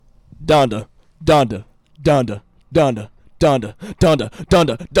Donda, Donda, Donda, Donda, Donda, Donda,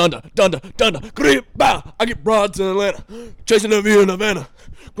 Donda, Donda, Donda, Donda. Creep, bow. I get broads in Atlanta, chasing the view in Havana,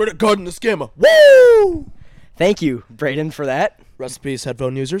 credit card in the scammer. Woo! Thank you, Braden, for that. Rest in peace,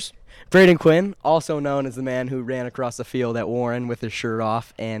 headphone users. Braden Quinn, also known as the man who ran across the field at Warren with his shirt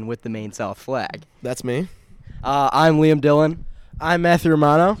off and with the Maine South flag. That's me. I'm Liam Dillon. I'm Matthew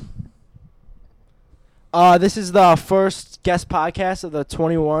Romano. This is the first guest podcast of the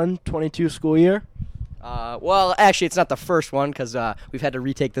 21-22 school year. Well, actually, it's not the first one because we've had to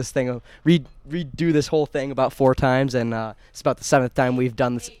retake this thing, redo this whole thing about 4 times, and it's about the 7th time we've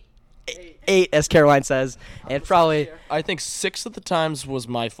done this. 8, as Caroline says, and probably. I think 6 of the times was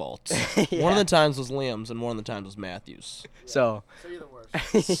my fault. Yeah. One of the times was Liam's, and one of the times was Matthew's. So you're the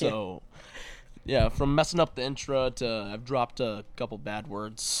worst. So, yeah, from messing up the intro to I've dropped a couple bad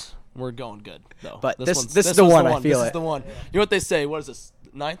words. We're going good, though. But this one's- is the was one, I feel This it. is the one. You know what they say? What is this?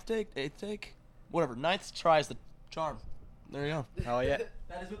 9th take? 8th take? Whatever. 9th try is the charm. There you go. Hell yeah.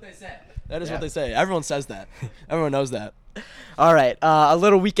 That is what they say. That is what they say. Everyone says that. Everyone knows that. All right, a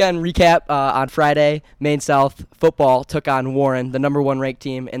little weekend recap. On Friday, Maine South football took on Warren, the number 1 ranked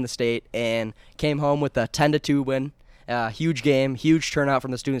team in the state, and came home with a 10-2 win. Huge game, huge turnout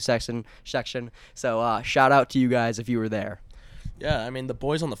from the student section. So shout out to you guys if you were there. Yeah, I mean, the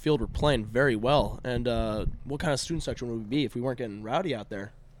boys on the field were playing very well. And what kind of student section would we be if we weren't getting rowdy out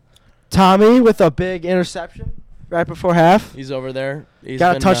there? Tommy with a big interception right before half. He's over there. He's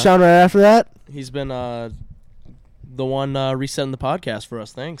Got a been, touchdown right after that. He's been the one resetting the podcast for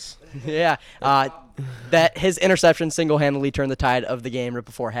us. Thanks. Yeah, that his interception single-handedly turned the tide of the game right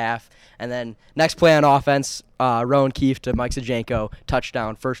before half. And then next play on offense, Rowan Keefe to Mike Zajanko,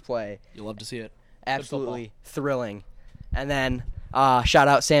 touchdown, first play. You'll love to see it. Absolutely thrilling. And then shout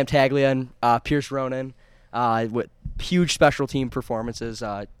out Sam Taglia and Pierce Ronan with huge special team performances.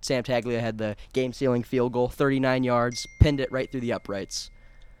 Sam Taglia had the game-sealing field goal, 39 yards, pinned it right through the uprights.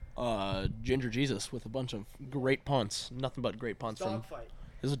 Ginger Jesus with a bunch of great punts. Nothing but great punts from. Dogfight.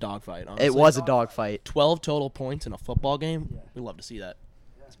 It was a dogfight. Honestly. It was a dogfight. 12 total points in a football game. Yeah. We love to see that.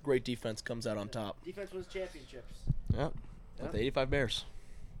 Great defense comes out on top. Defense wins championships. Yep. With the 85 Bears.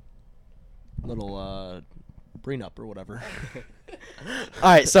 Little prenup or whatever. All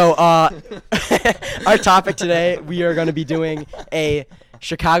right, so our topic today, we are going to be doing a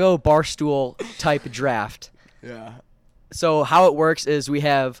Chicago Barstool type draft. Yeah. So how it works is we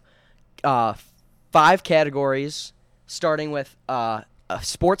have 5 categories, starting with a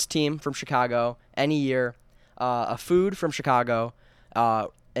sports team from Chicago any year, a food from Chicago,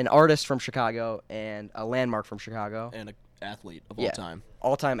 an artist from Chicago, and a landmark from Chicago. And an athlete of all time.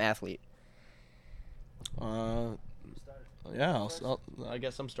 All-time athlete. Yeah, I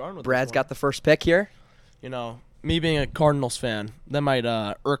guess I'm starting with Brad's this got the first pick here. You know, me being a Cardinals fan, that might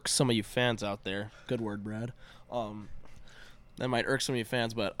irk some of you fans out there. Good word, Brad. That might irk some of you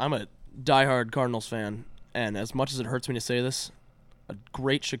fans, but I'm a diehard Cardinals fan, and as much as it hurts me to say this, a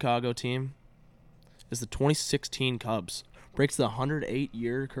great Chicago team is the 2016 Cubs. Breaks the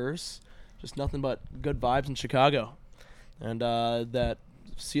 108-year curse. Just nothing but good vibes in Chicago. And that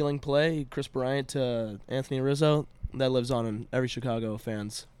ceiling play, Chris Bryant to Anthony Rizzo, that lives on in every Chicago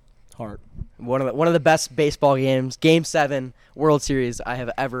fan's heart. One of the best baseball games, Game 7 World Series I have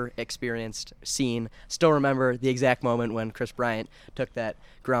ever experienced, seen. Still remember the exact moment when Chris Bryant took that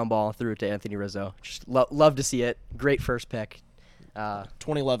ground ball and threw it to Anthony Rizzo. Just love to see it. Great first pick.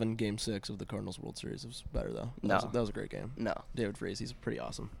 2011 Game 6 of the Cardinals World Series. It was better, though. No. That was a great game. No. David Freese, pretty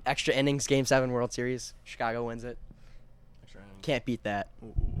awesome. Extra innings, Game 7 World Series. Chicago wins it. Can't beat that.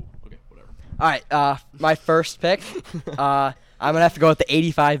 Okay, whatever. All right, my first pick. I'm going to have to go with the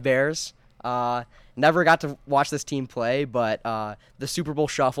 85 Bears. Never got to watch this team play, but the Super Bowl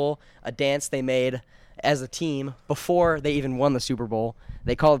Shuffle, a dance they made as a team before they even won the Super Bowl.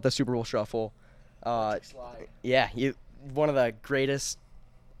 They call it the Super Bowl Shuffle. Yeah, one of the greatest,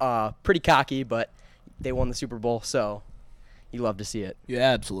 pretty cocky, but they won the Super Bowl, so you love to see it. You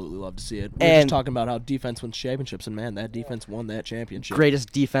absolutely love to see it. We're just talking about how defense wins championships, and man, that defense won that championship.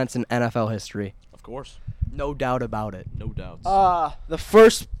 Greatest defense in NFL history. Of course. No doubt about it. No doubts.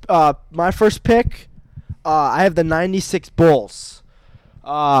 My first pick, I have the 96 Bulls.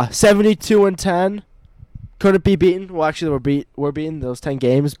 72-10. Couldn't be beaten. Well, actually, we're beaten those 10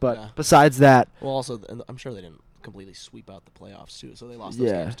 games, but Yeah. besides that, Well, also, I'm sure they didn't completely sweep out the playoffs, too, so they lost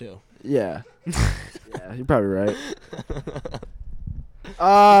those games, too. yeah. Yeah, you're probably right.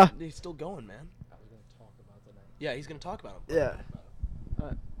 He's still going, man. Yeah, he's going to talk about him.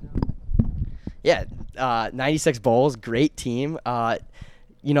 Yeah. Yeah, 96 Bulls, great team.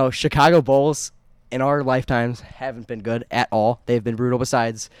 Chicago Bulls in our lifetimes haven't been good at all. They've been brutal.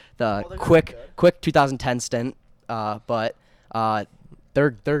 Besides the they're quick good. 2010 stint, but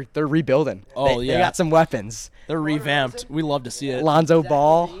they're rebuilding. Oh, They yeah. got some weapons. They're revamped. We love to see it. Lonzo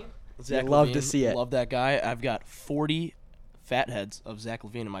Ball. Zach love to Levine, see it. Love that guy. I've got 40 fat heads of Zach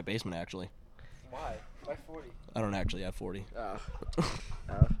Levine in my basement, actually. Why? Why 40? I don't actually have 40.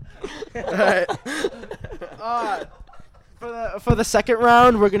 Alright. For the second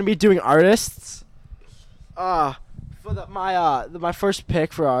round, we're gonna be doing artists. For my first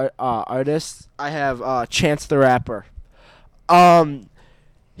pick for artists, I have Chance the Rapper.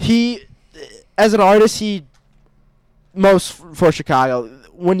 He, as an artist, for Chicago.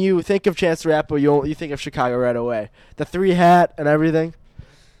 When you think of Chance the Rapper, you think of Chicago right away. The 3 hat and everything.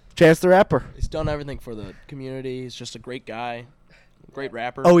 Chance the Rapper. He's done everything for the community. He's just a great guy, great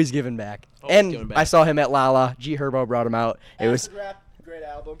rapper. Always giving back. Always giving back. I saw him at Lala. G Herbo brought him out. It was Great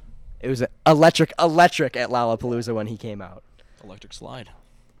album. electric at Lollapalooza when he came out. Electric Slide.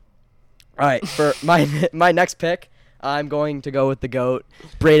 All right, for my next pick, I'm going to go with the GOAT.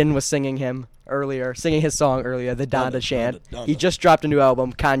 Braden was singing his song earlier, the Donda chant. Donda. He just dropped a new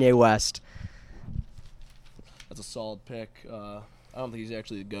album, Kanye West. That's a solid pick. I don't think he's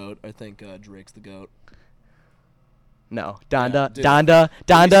actually the GOAT. I think Drake's the GOAT. No, Donda, dude. Donda.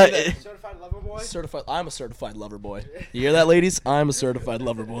 Certified Lover Boy. I'm a certified lover boy. You hear that, ladies? I'm a certified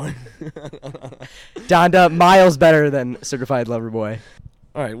lover boy. Donda, miles better than Certified Lover Boy.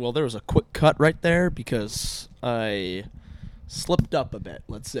 All right, well, there was a quick cut right there because I slipped up a bit,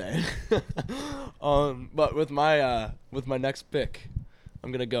 let's say. But with my next pick,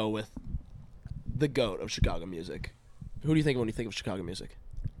 I'm gonna go with the GOAT of Chicago music. Who do you think when you think of Chicago music?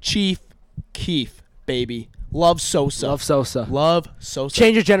 Chief Keef, baby. Love Sosa. Love Sosa. Love Sosa.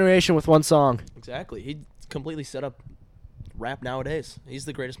 Change a generation with one song. Exactly. He completely set up rap nowadays. He's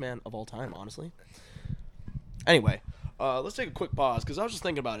the greatest man of all time, honestly. Anyway, let's take a quick pause because I was just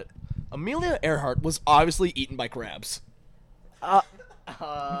thinking about it. Amelia Earhart was obviously eaten by crabs.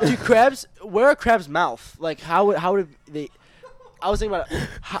 Do crabs? Where are crabs' mouth? Like how would they? I was thinking about it.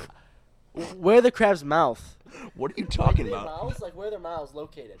 Where are the crabs' mouth? What are you talking about? Mouths? Like where are their mouths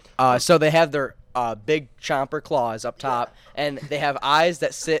located? So they have their big chomper claws up top, and they have eyes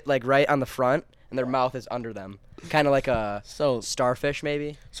that sit like right on the front, and their mouth is under them, kind of like a starfish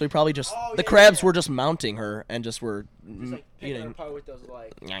maybe. So he probably just Oh, the yeah, crabs yeah. were just mounting her and just were Just like picking her eating. apart with those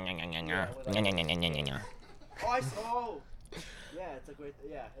like. Yeah, Oh. Yeah, it's like wait.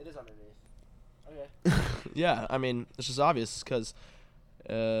 Yeah, it is underneath. Okay. yeah, I mean it's just obvious because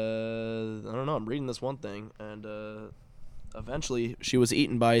I don't know. I'm reading this one thing and eventually she was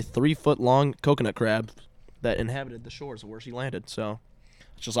eaten by 3-foot-long coconut crabs that inhabited the shores of where she landed. So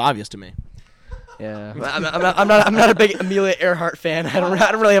it's just obvious to me. Yeah, I'm not a big Amelia Earhart fan. I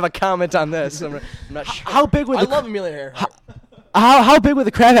don't really have a comment on this. I'm not sure. How big would I the love Amelia Earhart. how big would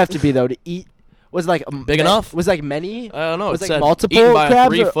the crab have to be though to eat? Was like Big enough? Was like many? I don't know. Was It like said multiple eaten by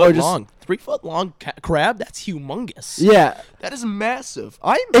crabs a or 3-foot just- long, 3-foot-long crab. That's humongous. Yeah. That is massive.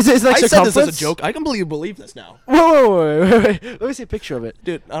 Is it like I said this as a circumference? joke. I completely believe this now, Wait. Let me see a picture of it.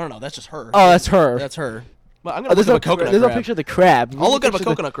 dude. I don't know. That's just her. Oh, that's her. That's her. But I'm Oh, gonna there's look no up a coconut There's crab. no picture of the crab. I'll look up a Picture of the-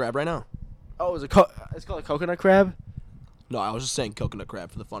 coconut crab right now. Oh, it's called a coconut crab. No, I was just saying coconut crab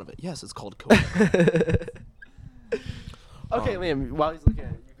for the fun of it. Yes, it's called coconut. Okay, Liam. While he's looking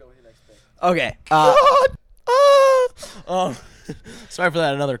at it, you go with your next pick. Okay. Sorry for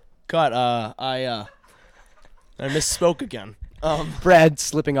that. Another cut. I misspoke again. Brad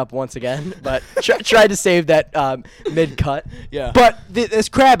slipping up once again, but tried to save that mid cut. Yeah. But this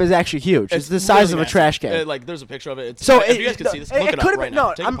crab is actually huge. It's the size of a really trash massive. can. Like, there's a picture of it. It's, So if you guys can see this, look it up could have right been now.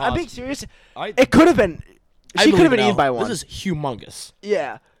 no. Take a I'm pause. being serious. I- It could have been. I She could have believe been it eaten now. by one. This is humongous.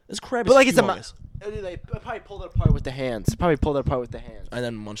 Yeah. This crab But is like it's a. humongous. They probably pulled it apart with the hands. Probably pulled it apart with the hands. And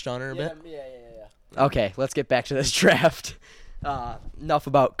then munched on her a bit. Yeah. Okay, let's get back to this draft. Enough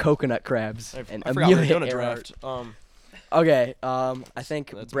about coconut crabs and I forgot we were Amelia doing a Earhart. draft. Okay, I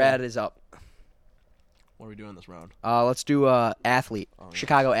think That's Brad me. is up. What are we doing this round? Let's do athlete, Oh, yeah.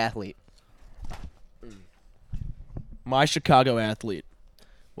 Chicago athlete. My Chicago athlete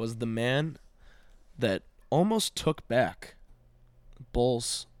was the man that almost took back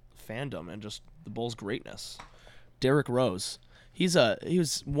Bulls fandom and just the Bulls' greatness. Derrick Rose. He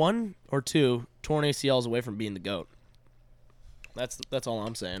was 1 or 2 torn ACLs away from being the GOAT. That's all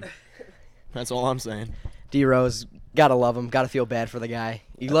I'm saying. That's all I'm saying. D Rose, gotta love him. Gotta feel bad for the guy.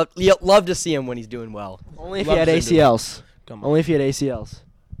 You love to see him when he's doing well. Only if Love he had to do it. ACLs. Come on. Only if he had ACLs.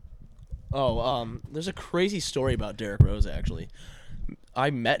 Oh, there's a crazy story about Derrick Rose, actually.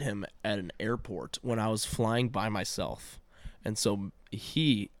 I met him at an airport when I was flying by myself. And so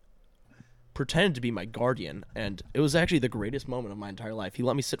he pretended to be my guardian, and it was actually the greatest moment of my entire life. He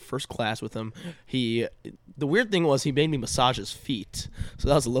let me sit first class with him. The weird thing was he made me massage his feet, so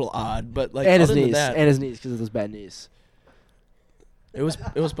that was a little odd. But like, And his other than knees. that, And his knees because of those bad knees. it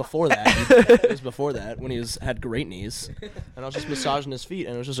was before that. It was before that when he had great knees, and I was just massaging his feet,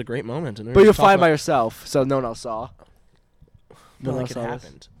 and it was just a great moment. And we But were you're just talking fine by about- yourself, so no one else saw. But no one like else it saw this.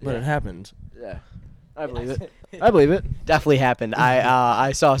 happened. But Yeah. it happened. Yeah. I believe it. I believe it. Definitely happened.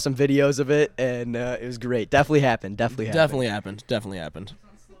 I saw some videos of it, and it was great. Definitely happened. Definitely happened. Definitely happened. Definitely happened.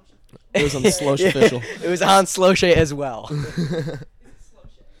 It was on the Slosh official. It was on Slow Shay as well.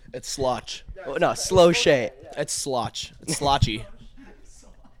 It's Slotch. Oh, no, Slow Shay. It's Slotch. It's Slotchy.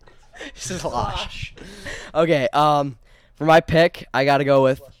 Slosh. Okay, for my pick, I got to go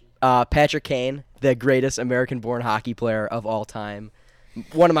with Patrick Kane, the greatest American-born hockey player of all time.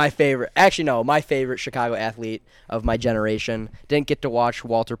 One of my favorite, actually no, my favorite Chicago athlete of my generation. Didn't get to watch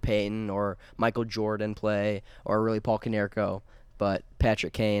Walter Payton or Michael Jordan play or really Paul Konerko, but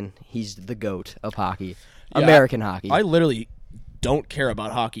Patrick Kane, he's the GOAT of hockey, Yeah, American hockey. I literally don't care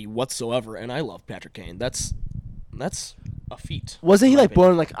about hockey whatsoever, and I love Patrick Kane. That's a feat. Wasn't he in my like opinion.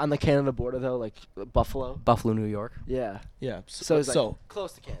 born like on the Canada border though, like Buffalo? Buffalo, New York. Yeah. Yeah. So it's like so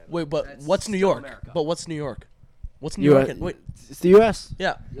close to Canada. wait, but That's what's New still York? America. But what's New York? What's New York? Wait. It's the U.S.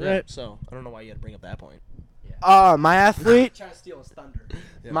 Yeah. Right. So I don't know why you had to bring up that point. My athlete, Trying to steal his thunder.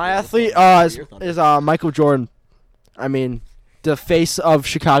 Yeah, my yeah, athlete, that's fine. is Michael Jordan. I mean, the face of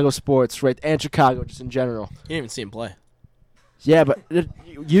Chicago sports, right? And Chicago, just in general. You didn't even see him play. Yeah, but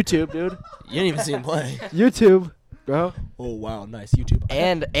YouTube, dude. You didn't even see him play. YouTube, bro. Oh wow, nice YouTube.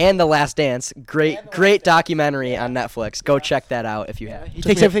 And The Last Dance, great documentary on Netflix. Go check that out if you have. He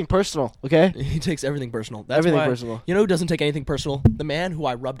takes me a- everything personal. Okay. He takes everything personal. That's Everything why- personal. You know who doesn't take anything personal? The man who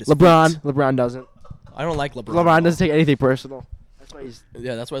I rubbed his LeBron. feet. LeBron doesn't. I don't like LeBron. LeBron doesn't take anything personal. That's why he's.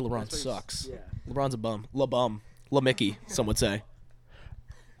 Yeah, that's why LeBron that's why he's- sucks. Yeah. LeBron's a bum. LeBum. LeMickey, some would say.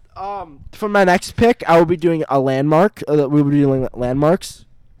 For my next pick, I will be doing a landmark. We will be doing landmarks.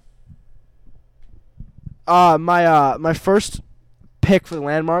 My first pick for the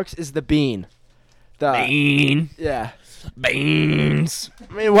landmarks is the bean. Bean. Yeah. Beans.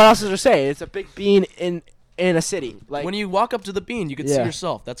 I mean, what else is there to say? It's a big bean in a city. Like When you walk up to the bean, you can see Yeah.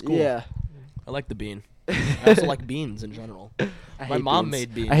 yourself. That's cool. Yeah. I like the bean. I also like beans in general. I My hate mom beans.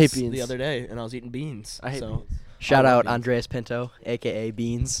 made beans, I hate beans the other day, and I was eating beans. I hate so. beans. Shout I love out beans. Andreas Pinto, aka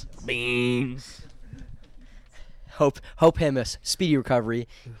Beans. Beans. Hope him a speedy recovery.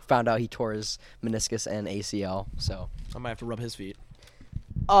 Found out he tore his meniscus and ACL. So I might have to rub his feet.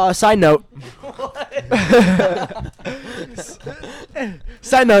 Side note.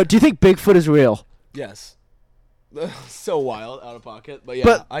 Side note. Do you think Bigfoot is real? Yes. So wild, out of pocket. But yeah,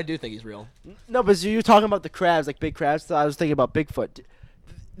 But- I do think he's real. No, but you were talking about the crabs, like big crabs. So I was thinking about Bigfoot.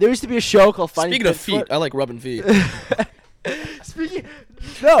 There used to be a show called Finding Speaking of Bigfoot. feet, I like rubbing feet. Speaking,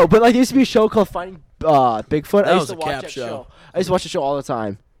 no, but like there used to be a show called Finding Bigfoot. That I was used to a watch cap that show. I used to watch the show all the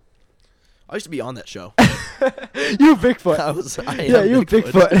time. I used to be on that show. You Bigfoot. I you am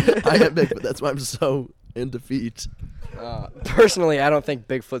Bigfoot. I am Bigfoot. That's why I'm so into feet. personally, I don't think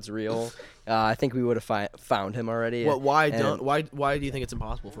Bigfoot's real. I think we would have found him already. Why And- don't? Why do you think it's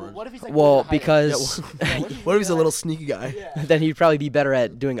impossible for him? What if he's like Well, really high up? because What if he's a little sneaky guy? then he'd probably be better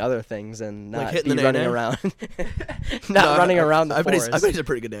at doing other things and Like not hitting be the running nay-nay? around, No, running around the I bet forest. he's a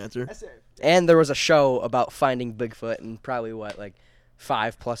pretty good dancer. And there was a show about finding Bigfoot, and probably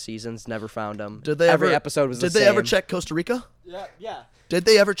 5+ seasons, never found him. Did they Every ever? episode was Did the they same. ever check Costa Rica? Yeah. Did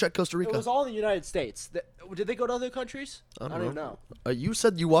they ever check Costa It Rica? was all in the United States. Did they go to other countries? I don't even know. You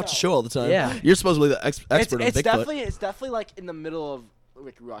said you watch the No. show all the time. Yeah. You're supposedly the expert on It's Bigfoot. definitely like in the middle of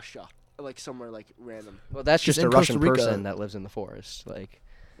like Russia, like somewhere like random. Well, that's He's just a in Russian Costa Rica. person that lives in the forest. No,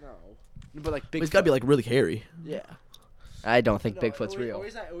 but like Bigfoot. He's got to be like really hairy. yeah. I don't think No, Bigfoot's it real.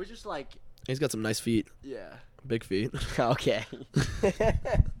 was not, it was just like He's got some nice feet, yeah. big feet. Okay.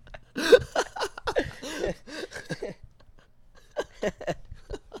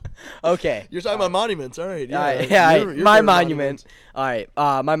 Okay. You're talking about monuments, all right? Yeah, my monument. All right,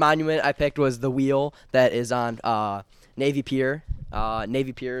 my monument I picked was the wheel that is on Navy Pier.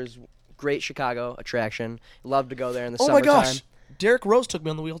 Navy Pier is great Chicago attraction. Love to go there in the Oh my summertime. gosh, Derek Rose took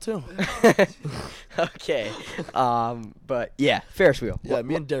me on the wheel too. Okay, but yeah, Ferris wheel. Yeah,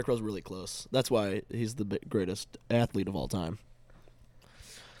 me and Derek Rose are really close. That's why he's the greatest athlete of all time.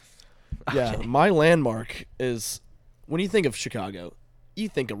 Yeah, Okay. my landmark is when you think of Chicago, you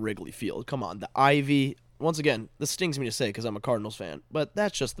think of Wrigley Field. Come on, the Ivy. Once again, this stings me to say because I'm a Cardinals fan, but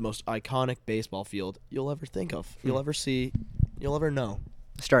that's just the most iconic baseball field you'll ever think of, you'll ever see, you'll ever know.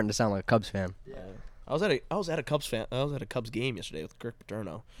 Starting to sound like a Cubs fan. I was at a Cubs game yesterday with Kirk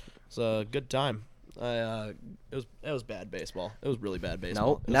Paterno. It's a good time. It was bad baseball. It was really bad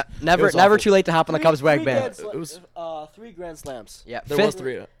No, baseball. never was never awful. too late to hop on the Cubs Grand wagon. Slam- It was- 3 Grand Slams. Yeah, There was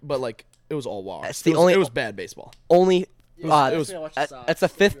 3, but like it was all walks. That's the it was, only- It was bad baseball. only. it was- That's the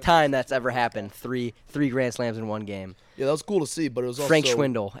 5th time that's ever happened. Three Grand Slams in one game. Yeah, that was cool to see, but it was also Frank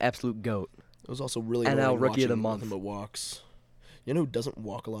Schwindel, absolute goat. It was also really NL annoying Rookie of the watching Month. nothing but walks. You know who doesn't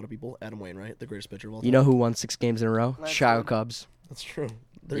walk a lot of people? Adam Wainwright, the greatest pitcher of all time. You know who won 6 games in a row? Lance Chicago Lynn. Cubs. That's true.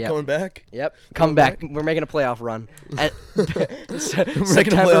 They're Yep. coming back. Yep. Coming Come back. back. We're making a playoff run. And Making a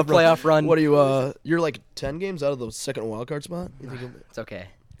September playoff run. What are you? You're like 10 games out of the second wild card spot. You think It's okay.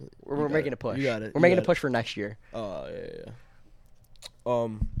 We're got making it. a push. You got it. We're You making a got it. push for next year. Oh yeah.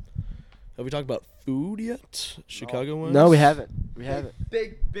 Have we talked about food yet? Chicago ones. No, we haven't. We haven't.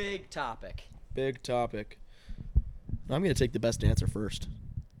 Big topic. Big topic. I'm gonna take the best answer first.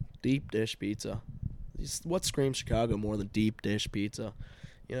 Deep dish pizza. What screams Chicago more than deep dish pizza?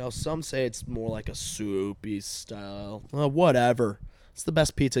 You know, some say it's more like a soupy style. Whatever. It's the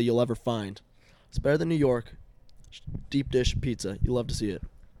best pizza you'll ever find. It's better than New York. Deep dish pizza. You love to see it.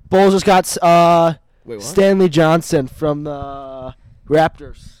 Bulls just got Wait, what? Stanley Johnson from the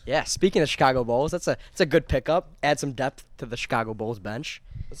Raptors. Yeah. Speaking of Chicago Bulls, that's a good pickup. Add some depth to the Chicago Bulls bench.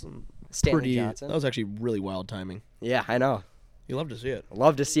 That's some Stanley Johnson. That was actually really wild timing. Yeah, I know. You love to see it.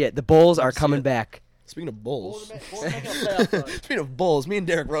 Love to see it. The Bulls Love are to see coming it. back. Speaking of Bulls. making a playoff run. Speaking of Bulls, me and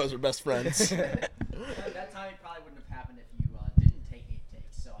Derek Rose are best friends. That time probably wouldn't have happened if you didn't take 8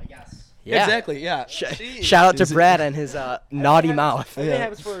 takes. So I guess. Yeah. Exactly, yeah. Jeez. Shout out to Is it- Brad and his naughty mouth. Everything Yeah.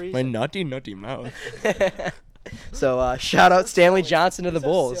 happens for a reason. My nutty mouth. So shout out Stanley Johnson to the So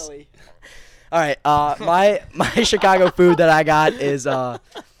Bulls. silly. All right, my Chicago food that I got is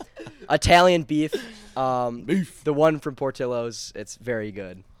Italian beef. Beef. The one from Portillo's. It's very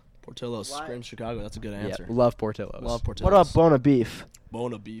good. Portillo's, Why- screams Chicago. That's a good Yeah, answer. love Portillo's. Love Portillo's. What about Bona beef?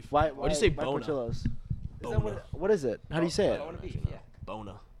 Bona beef? Why? Why'd you say why Bona? Portillo's? Is that Bona. what is it? How do you say it? Bona beef, yeah.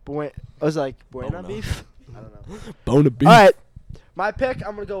 Bona. I was like Buena Bona. beef. I don't know. Bona beef. All right, my pick.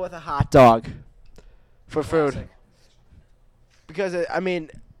 I'm gonna go with a hot dog for food because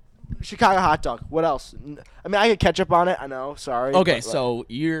Chicago hot dog. What else? I get ketchup on it. I know. Sorry. Okay, but, so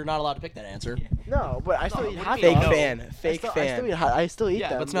you're not allowed to pick that answer. no, but I still eat hot Fake dogs. fan. I Fake still fan. eat I still eat Yeah,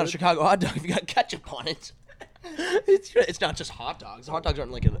 them. but it's not a dude. Chicago hot dog if you got ketchup on it. It's not just hot dogs. Hot dogs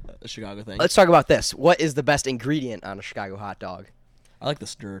aren't like a Chicago thing. Let's talk about this. What is the best ingredient on a Chicago hot dog? I like the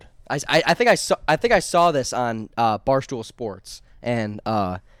stirred. I think I saw this on Barstool Sports, and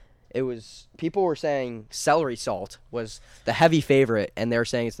it was people were saying celery salt was the heavy favorite, and they were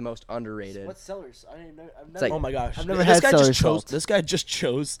saying it's the most underrated. What's celery? I've never. like- Oh my gosh. I've never This had guy celery just chose, salt. This guy just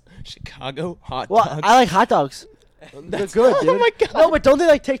chose Chicago hot well, dogs. I like hot dogs. They're That's- good, dude. Oh my god. No, but don't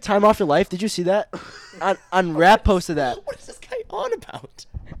they take time off your life? Did you see that? on Rap posted that. What is this guy on about?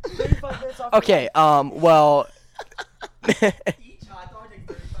 Okay, well, Each hot dog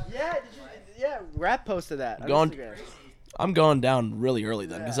takes 35 Yeah, Rap posted that. on Gone- Instagram. I'm going down really early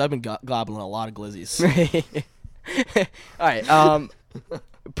then because I've been gobbling a lot of glizzies. all right.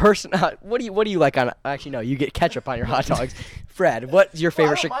 What do you like on? Actually, no, you get ketchup on your hot dogs. Fred, what's your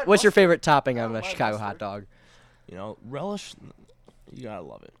favorite? don't mind What's your mustard. favorite topping on I a don't mind Chicago mustard. hot dog? You know, relish. You gotta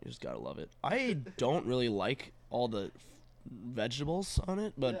love it. You just gotta love it. I don't really like all the vegetables on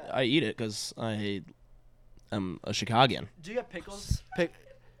it, but Yeah. I eat it because I am a Chicagoan. Do you get pickles? Do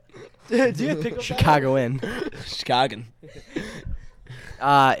you get pickles? Chicago in. Chicagoan.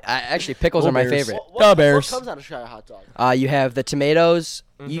 Actually, pickles Go are my Bears. favorite. Go Bears. What comes on a Chicago hot dog? You have the tomatoes.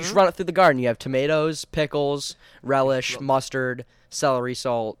 You just Mhm. run it through the garden. You have tomatoes, pickles, relish, mustard, celery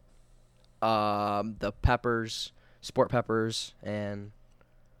salt, the peppers, sport peppers, and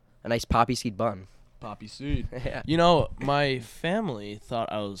a nice poppy seed bun. Poppy seed. Yeah. You know, my family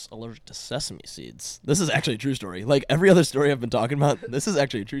thought I was allergic to sesame seeds. This is actually a true story. Like every other story I've been talking about, this is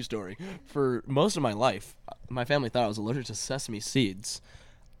actually a true story. For most of my life, my family thought I was allergic to sesame seeds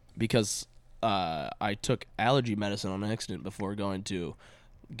because I took allergy medicine on accident before going to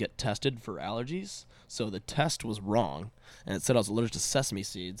get tested for allergies. So the test was wrong, and it said I was allergic to sesame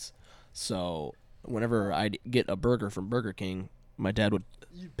seeds. So whenever I'd get a burger from Burger King, my dad would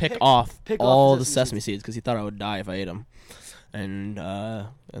pick off all the sesame seeds because he thought I would die if I ate them, and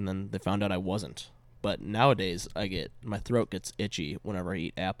then they found out I wasn't. But nowadays, my throat gets itchy whenever I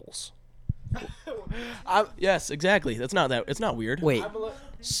eat apples. Yes, exactly. It's not weird. Wait,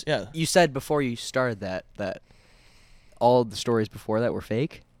 Yeah. you said before you started that all the stories before that were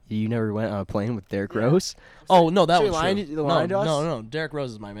fake? You never went on a plane with Derrick Rose? Oh no, that So was you're lying true. to- you're lying to us? No. Derrick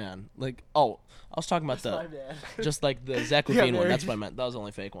Rose is my man. Like, I was talking about just like the Zach Yeah, Levine one. very- That's what I meant. That was the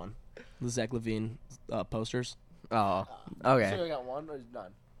only fake one. The Zach Levine posters. Oh, So okay. I got one or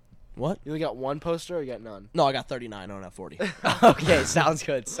none? What? You only got one poster or you got none? No, I got 39. I don't have 40. Okay, sounds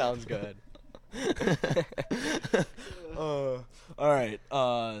good. Sounds good. All right.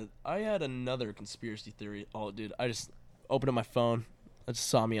 I had another conspiracy theory. Oh, dude, I just opened up my phone. I just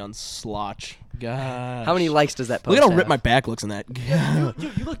saw me on Slotch. God. How many likes does that post Look at how have? ripped my back looks in that.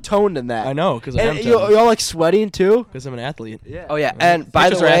 Dude, you look toned in that. I know, because And you're like sweating too. Because I'm an athlete. Yeah. Oh yeah, and by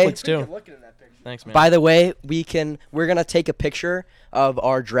the Pictures are way, athletes too. Looking in that picture. Thanks, man. by the way, we're gonna take a picture of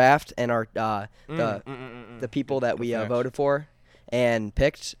our draft and our the people that we Facts. voted for and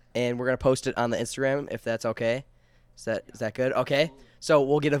picked, and we're gonna post it on the Instagram if that's okay. Is that good? Okay. So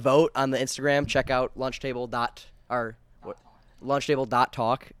we'll get a vote on the Instagram. Check out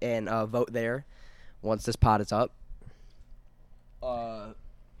lunchtable.talk and vote there once this pod is up.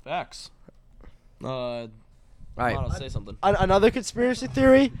 Facts. All right. I'll say something. Another conspiracy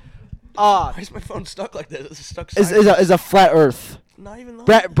theory. Why is my phone stuck like this? It's stuck. Is sideways. a flat Earth. Not even.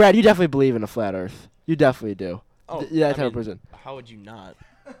 Brad, you definitely believe in a flat Earth. You definitely do. Oh, Yeah, I type of mean, person. How would you not?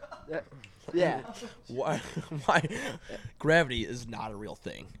 Yeah. Why? Why? Gravity is not a real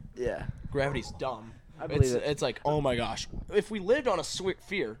thing. Yeah. Gravity's dumb. I believe it. It's like, oh my gosh, if we lived on a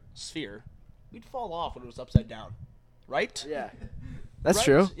sphere, we'd fall off when it was upside down, right? Yeah. That's Right?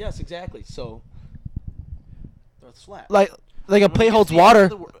 true. Yes, exactly. So, Earth's flat. Like a plate it's holds the end water. of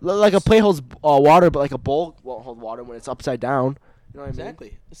the wor- Like a plate holds water, but like a bowl won't hold water when it's upside down. You know what I mean?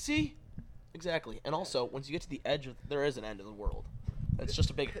 Exactly. See? Exactly. And also, once you get to the edge, there is an end of the world. It's just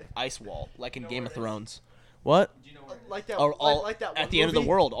a big ice wall, like in Game of Thrones. What? Like that. All, at the end of the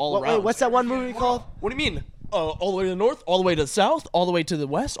world, all Wait, around. what's that one movie called? What do you mean? All the way to the north, all the way to the south, all the way to the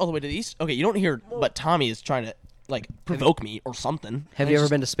west, all the way to the east? Okay, you don't hear, but Tommy is trying to, like, provoke me or something. Have And you it's ever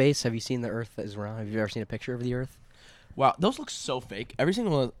just- been to space? Have you seen the Earth that is round? Have you ever seen a picture of the Earth? Wow, those look so fake. Every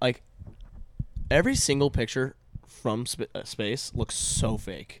single one, like, every single picture from space looks so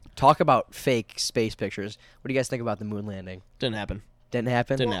fake. Talk about fake space pictures. What do you guys think about the moon landing? Didn't happen. Didn't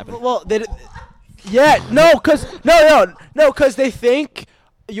happen? Didn't happen. Well, cause they think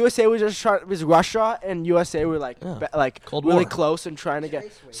USA was Russia and USA were like Yeah. Cold really War. close and trying to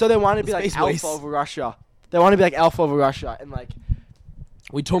get. So they wanted to be The like space alpha race. over Russia. They want to be like alpha over Russia and like.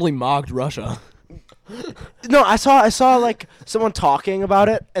 We totally mocked Russia. No, I saw like someone talking about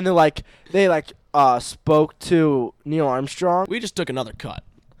it and they spoke to Neil Armstrong. We just took another cut.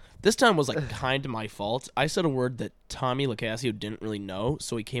 This time was like kind of my fault. I said a word that Tommy Lacasio didn't really know,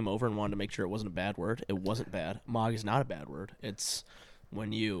 so he came over and wanted to make sure it wasn't a bad word. It wasn't bad. Mog is not a bad word. It's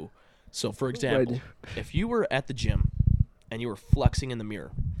when you. So, for example, if you were at the gym and you were flexing in the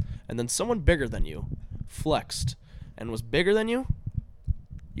mirror, and then someone bigger than you flexed and was bigger than you,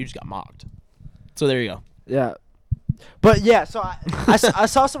 you just got mocked. So there you go. Yeah, but yeah. So I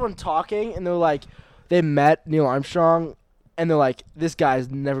saw someone talking and they met Neil Armstrong. And they're like, this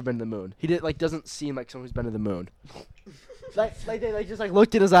guy's never been to the moon. He doesn't seem like someone who's been to the moon. They just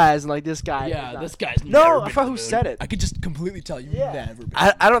looked at his eyes and this guy. Yeah, is not- this guy's No, never I been forgot to who the said moon. it. I could just completely tell you Yeah. never been.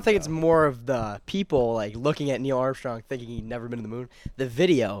 I don't think it's more of the people looking at Neil Armstrong thinking he'd never been to the moon. The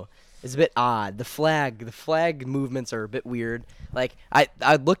video is a bit odd. The flag movements are a bit weird. I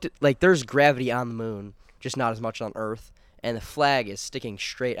looked at there's gravity on the moon, just not as much on Earth, and the flag is sticking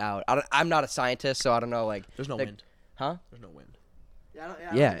straight out. I'm not a scientist, so I don't know There's no wind. Huh? There's no wind.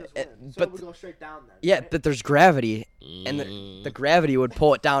 Yeah, but it would go straight down then. Yeah, but there's gravity, and the gravity would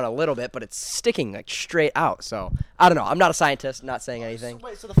pull it down a little bit, but it's sticking straight out. So I don't know. I'm not a scientist. Not saying anything.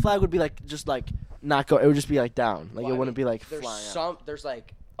 Wait, so the flag would be not go. It would just be down. It wouldn't be There's flying. there's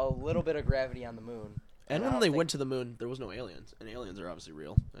a little bit of gravity on the moon. And I when don't they think- went to the moon, there was no aliens, and aliens are obviously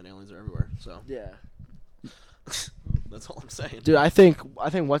real, and aliens are everywhere. So Yeah, that's all I'm saying. dude. I think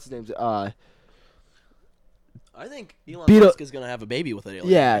what's his name's I think Elon Beetle- Musk is gonna have a baby with an alien.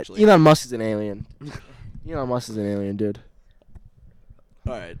 yeah. actually. Elon Musk is an alien. Elon Musk is an alien, dude.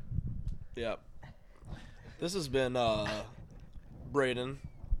 All right. Yeah. This has been Braden,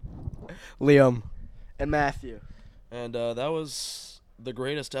 Liam. And Matthew. and that was the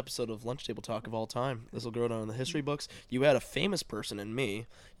greatest episode of Lunch Table Talk of all time. This will go down in the history books. You had a famous person in me.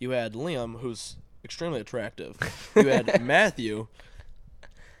 You had Liam, who's extremely attractive. You had Matthew.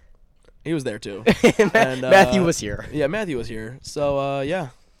 He was there too. And, Matthew was here. Yeah, Matthew was here. So yeah,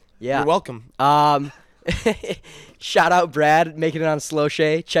 Yeah. you're welcome. Shout out Brad making it on Slow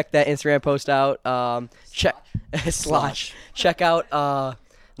Shay. Check that Instagram post out. Check Slotch. Check out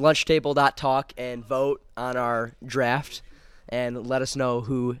lunchtable.talk and vote on our draft and let us know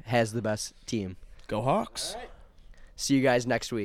who has the best team. Go Hawks. See you guys next week.